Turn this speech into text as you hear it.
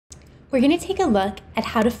we're going to take a look at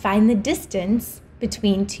how to find the distance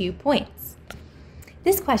between 2 points.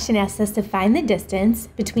 This question asks us to find the distance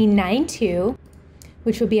between 9, 2,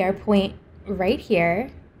 which will be our point right here,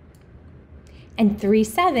 and 3,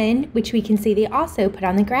 7, which we can see they also put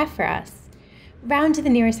on the graph for us. Round to the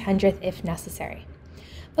nearest hundredth if necessary.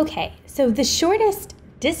 Okay, so the shortest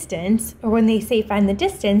distance, or when they say find the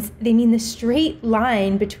distance, they mean the straight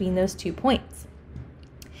line between those 2 points.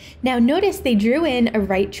 Now notice they drew in a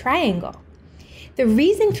right triangle. The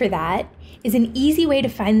reason for that is an easy way to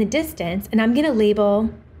find the distance, and I'm going to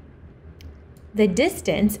label the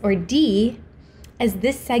distance, or D, as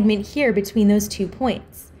this segment here between those 2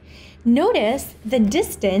 points. Notice the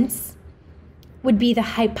distance would be the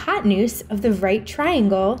hypotenuse of the right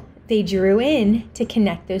triangle they drew in to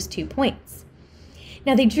connect those 2 points.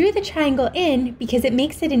 Now they drew the triangle in because it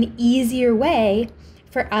makes it an easier way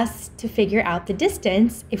for us to figure out the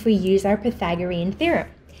distance if we use our Pythagorean theorem.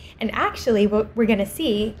 And actually what we're going to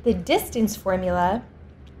see, the distance formula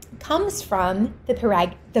comes from the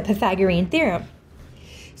Pythagorean theorem.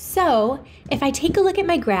 So if I take a look at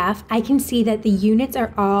my graph, I can see that the units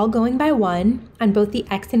are all going by 1 on both the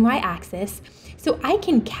x and y axis. So I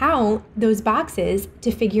can count those boxes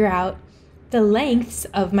to figure out the lengths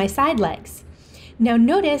of my side legs. Now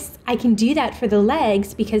notice I can do that for the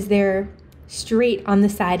legs because they're straight on the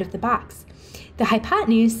side of the box. The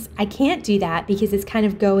hypotenuse, I can't do that because it's kind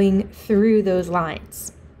of going through those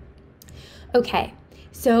lines. Okay,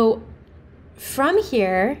 so from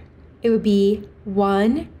here, it would be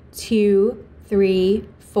 1, 2, 3,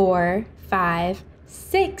 4, 5,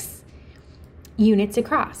 6 units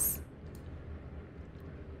across.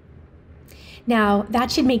 Now,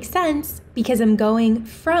 that should make sense because I'm going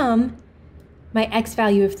from my x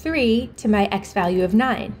value of 3 to my x value of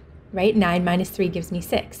 9, right? 9 minus 3 gives me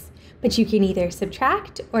 6. But you can either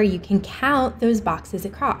subtract or you can count those boxes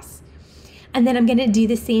across. And then I'm going to do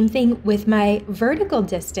the same thing with my vertical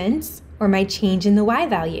distance, or my change in the y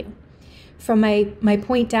value. From my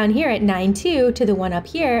point down here at 9, 2 to the one up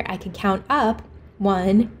here, I could count up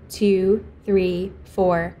 1, 2, 3,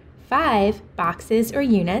 4, 5 boxes or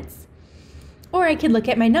units. Or I could look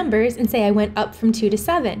at my numbers and say I went up from 2 to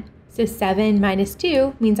 7. So 7 minus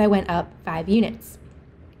 2 means I went up 5 units.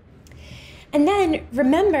 And then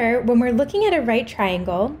remember, when we're looking at a right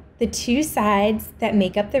triangle, the 2 sides that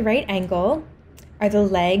make up the right angle are the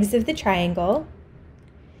legs of the triangle.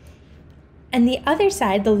 And the other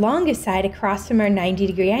side, the longest side across from our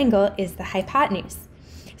 90-degree angle, is the hypotenuse.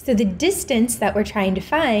 So the distance that we're trying to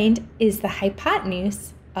find is the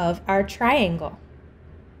hypotenuse of our triangle.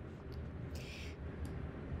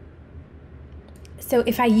 So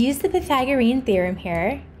if I use the Pythagorean theorem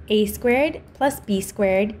here, a squared plus b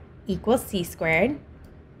squared equals c squared.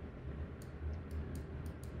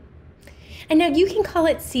 And now you can call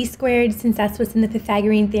it c squared since that's what's in the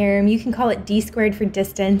Pythagorean theorem. You can call it d squared for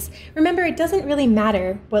distance. Remember, it doesn't really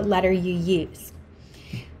matter what letter you use.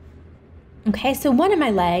 Okay, so one of my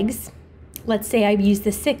legs, let's say I use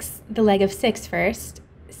the leg of 6 first.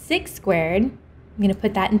 6 squared, I'm going to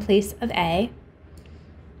put that in place of a,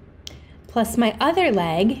 plus my other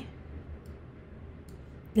leg,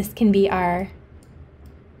 this can be our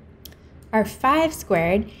 5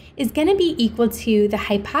 squared, is going to be equal to the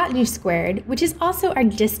hypotenuse squared, which is also our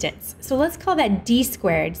distance. So let's call that d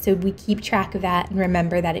squared so we keep track of that and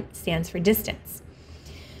remember that it stands for distance.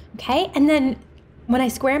 Okay, and then when I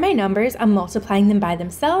square my numbers, I'm multiplying them by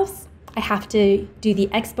themselves. I have to do the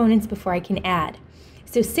exponents before I can add.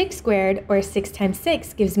 So 6 squared, or 6 times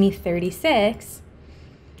 6, gives me 36.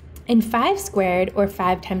 And 5 squared, or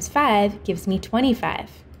 5 times 5, gives me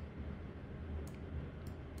 25.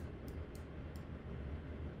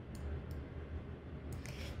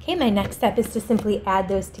 Okay, my next step is to simply add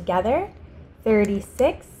those together.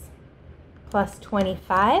 36 plus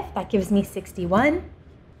 25, that gives me 61.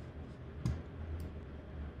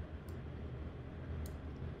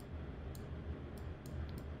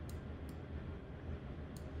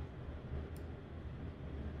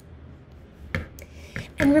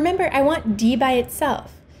 And remember, I want d by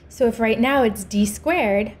itself. So if right now it's d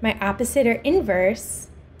squared, my opposite or inverse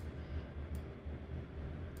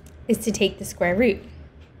is to take the square root.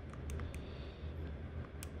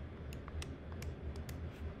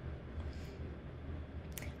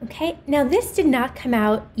 Okay, now this did not come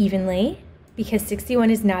out evenly because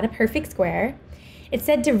 61 is not a perfect square. It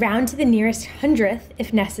said to round to the nearest hundredth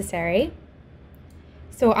if necessary.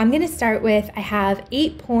 So I'm going to start with, I have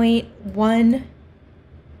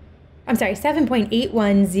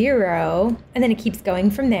 7.810, and then it keeps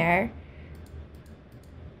going from there.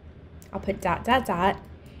 I'll put dot, dot, dot,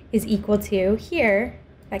 is equal to here.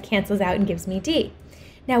 That cancels out and gives me d.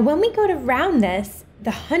 Now, when we go to round this,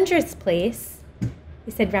 the hundredths place,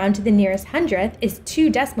 we said round to the nearest hundredth, is 2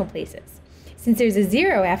 decimal places. Since there's a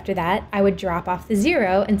 0 after that, I would drop off the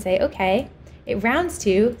 0 and say, okay, it rounds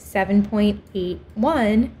to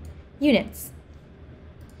 7.81 units.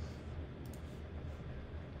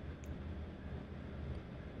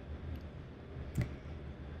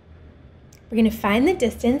 We're going to find the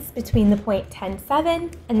distance between the point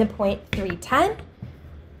 10.7 and the point 3.10.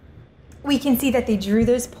 We can see that they drew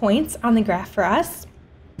those points on the graph for us,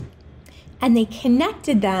 and they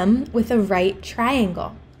connected them with a right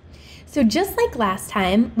triangle. So just like last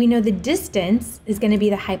time, we know the distance is going to be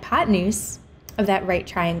the hypotenuse of that right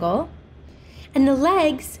triangle, and the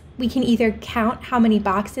legs, we can either count how many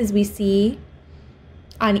boxes we see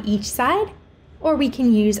on each side, or we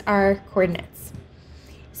can use our coordinates.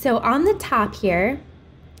 So on the top here,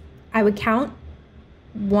 I would count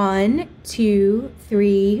 1, 2,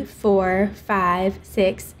 3, 4, 5,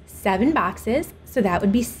 6, 7 boxes. So that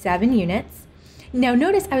would be 7 units. Now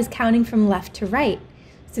notice I was counting from left to right.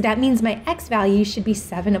 So that means my x values should be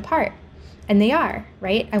 7 apart. And they are,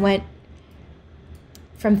 right? I went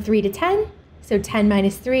from 3 to 10. So 10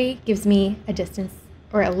 minus 3 gives me a distance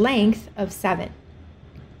or a length of 7.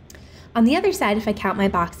 On the other side, if I count my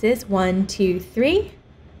boxes, 1, 2, 3.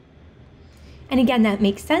 And again, that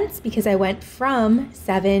makes sense because I went from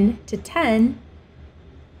 7 to 10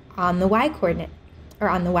 on the y-coordinate, or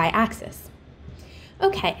on the y-axis.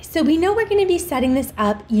 Okay, so we know we're going to be setting this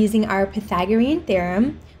up using our Pythagorean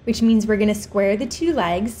Theorem, which means we're going to square the 2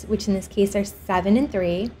 legs, which in this case are 7 and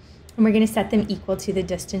 3, and we're going to set them equal to the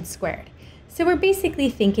distance squared. So we're basically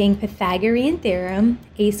thinking Pythagorean Theorem,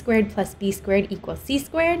 a squared plus b squared equals c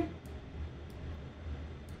squared.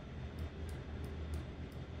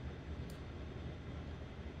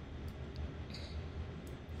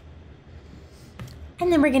 And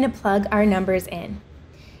then we're going to plug our numbers in.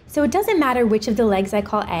 So it doesn't matter which of the legs I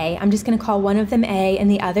call A. I'm just going to call one of them A and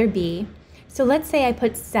the other B. So let's say I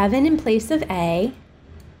put 7 in place of A.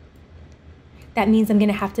 That means I'm going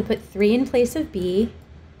to have to put 3 in place of B.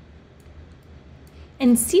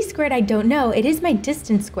 And c squared I don't know. It is my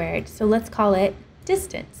distance squared. So let's call it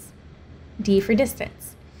distance. D for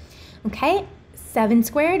distance. Okay, 7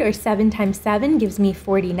 squared, or 7 times 7, gives me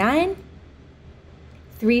 49.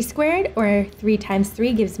 3 squared, or 3 times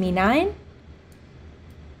 3, gives me 9.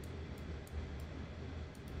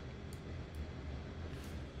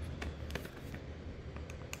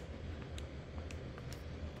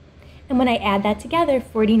 And when I add that together,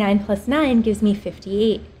 49 plus 9 gives me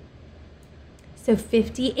 58. So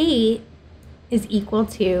 58 is equal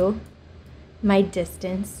to my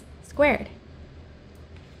distance squared.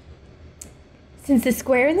 Since the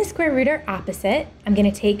square and the square root are opposite, I'm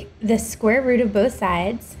going to take the square root of both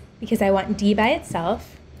sides because I want d by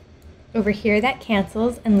itself. Over here that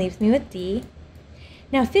cancels and leaves me with d.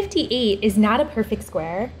 Now 58 is not a perfect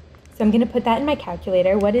square, so I'm going to put that in my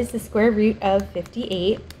calculator. What is the square root of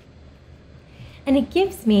 58? And it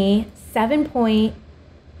gives me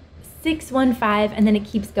 7.615, and then it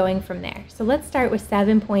keeps going from there. So let's start with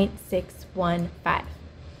 7.615.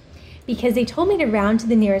 Because they told me to round to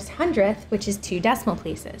the nearest hundredth, which is 2 decimal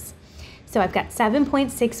places. So I've got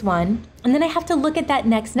 7.61, and then I have to look at that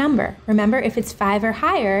next number. Remember, if it's 5 or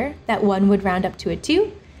higher, that 1 would round up to a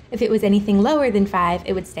 2. If it was anything lower than 5,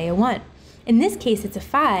 it would stay a 1. In this case, it's a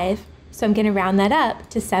 5, so I'm going to round that up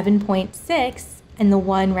to 7.6, and the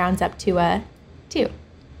 1 rounds up to a 2.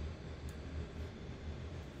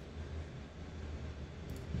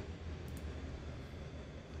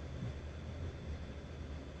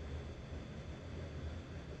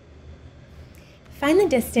 Find the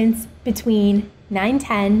distance between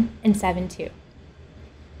 9.10 and 7.2.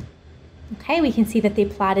 Okay, we can see that they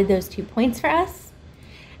plotted those 2 points for us.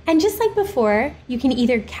 And just like before, you can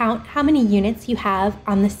either count how many units you have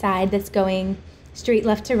on the side that's going straight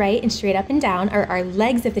left to right and straight up and down, or our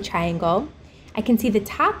legs of the triangle. I can see the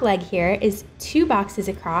top leg here is 2 boxes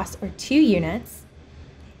across, or 2 units.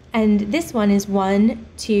 And this one is 1,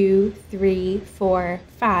 2, 3, 4,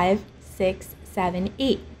 5, 6, 7,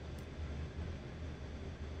 8.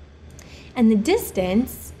 And the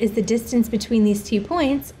distance is the distance between these 2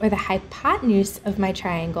 points, or the hypotenuse of my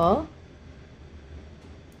triangle,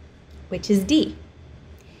 which is d.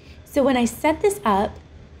 So when I set this up,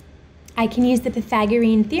 I can use the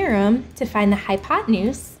Pythagorean theorem to find the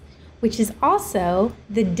hypotenuse, which is also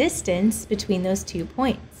the distance between those 2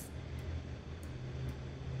 points.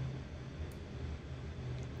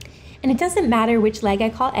 And it doesn't matter which leg I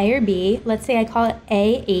call A or B. Let's say I call it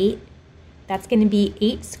A8. That's going to be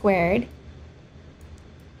 8 squared.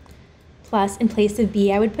 Plus, in place of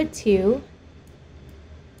b, I would put 2.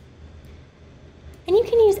 And you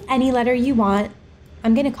can any letter you want.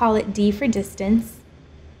 I'm going to call it D for distance.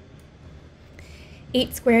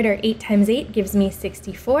 8 squared, or 8 times 8, gives me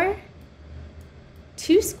 64.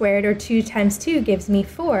 2 squared, or 2 times 2, gives me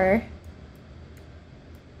 4.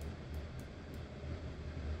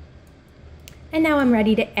 And now I'm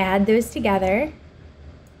ready to add those together.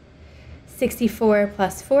 64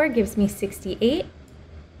 plus 4 gives me 68.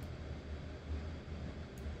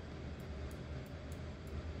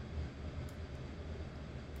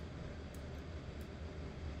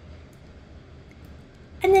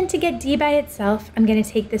 And then to get D by itself, I'm going to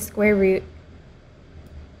take the square root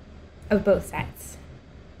of both sides.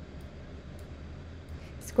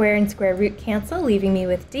 Square and square root cancel, leaving me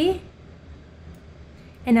with D.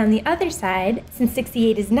 And on the other side, since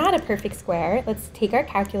 68 is not a perfect square, let's take our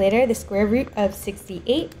calculator, the square root of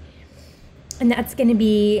 68, and that's going to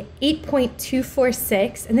be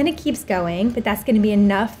 8.246, and then it keeps going, but that's going to be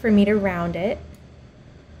enough for me to round it.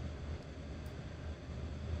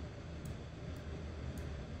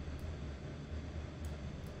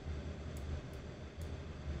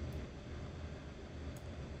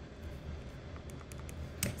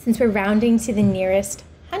 Since we're rounding to the nearest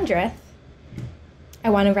hundredth, I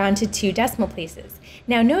want to round to 2 decimal places.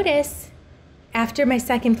 Now notice, after my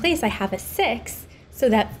second place, I have a 6, so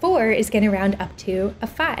that 4 is going to round up to a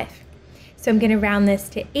 5. So I'm going to round this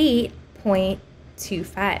to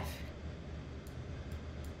 8.25.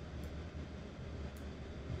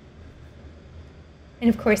 And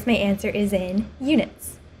of course, my answer is in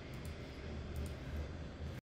units.